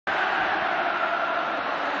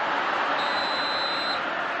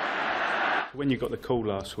When you got the call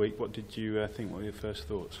last week, what did you think? What were your first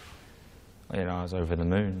thoughts? You know, I was over the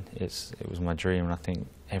moon. It was my dream, and I think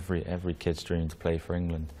every kid's dream to play for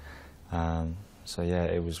England. So yeah,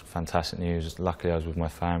 it was fantastic news. Luckily, I was with my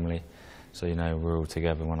family, so you know we were all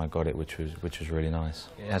together when I got it, which was really nice.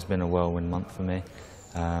 It has been a whirlwind month for me.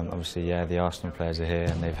 Obviously, yeah, the Arsenal players are here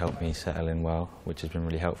and they've helped me settle in well, which has been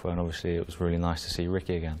really helpful. And obviously, it was really nice to see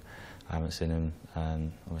Ricky again. I haven't seen him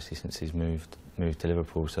obviously since he's moved to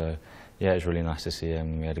Liverpool. So yeah, it was really nice to see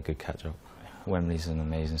him. We had a good catch up. Wembley's an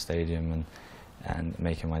amazing stadium, and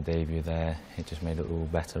making my debut there, it just made it all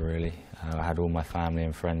better really. I had all my family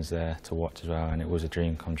and friends there to watch as well, and it was a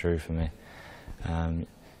dream come true for me.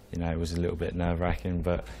 You know, it was a little bit nerve-wracking,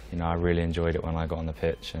 but you know, I really enjoyed it when I got on the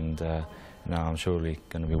pitch, and you know, I'm surely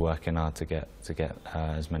going to be working hard to get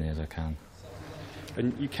as many as I can.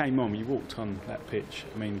 And you came on, you walked on that pitch.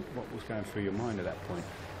 I mean, what was going through your mind at that point?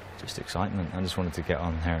 Just excitement. I just wanted to get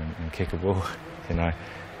on here and kick a ball. You know,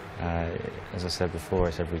 as I said before,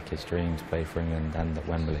 it's every kid's dream to play for England and at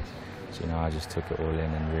Wembley. So you know, I just took it all in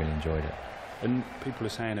and really enjoyed it. And people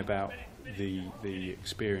are saying about the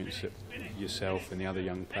experience that yourself and the other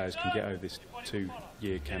young players can get over this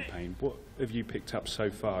 2-year campaign. What have you picked up so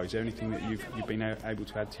far? Is there anything that you've been able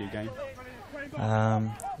to add to your game?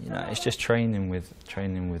 You know, it's just training with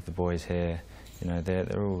the boys here. You know,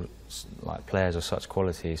 they're all like players of such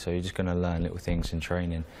quality, so you're just going to learn little things in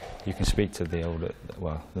training. You can speak to the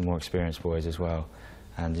the more experienced boys as well,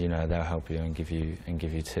 and you know they'll help you and give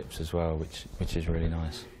you tips as well, which is really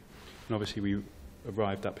nice. And obviously we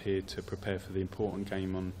arrived up here to prepare for the important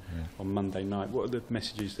game on Monday night. What are the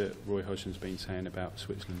messages that Roy Hodgson's been saying about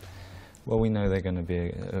Switzerland? Well, we know they're going to be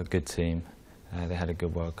a good team. They had a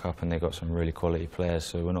good World Cup and they got some really quality players,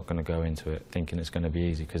 so we're not going to go into it thinking it's going to be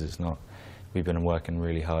easy, because it's not. We've been working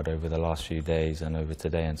really hard over the last few days and over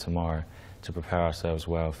today and tomorrow to prepare ourselves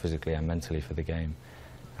well physically and mentally for the game.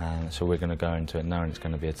 So we're going to go into it knowing it's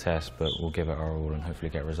going to be a test, but we'll give it our all and hopefully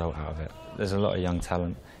get a result out of it. There's a lot of young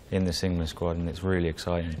talent in this England squad and it's really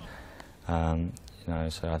exciting. You know,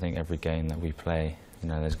 so I think every game that we play, you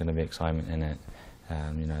know, there's going to be excitement in it.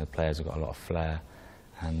 You know, the players have got a lot of flair,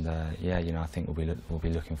 and yeah, you know, I think we'll be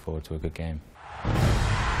looking forward to a good game.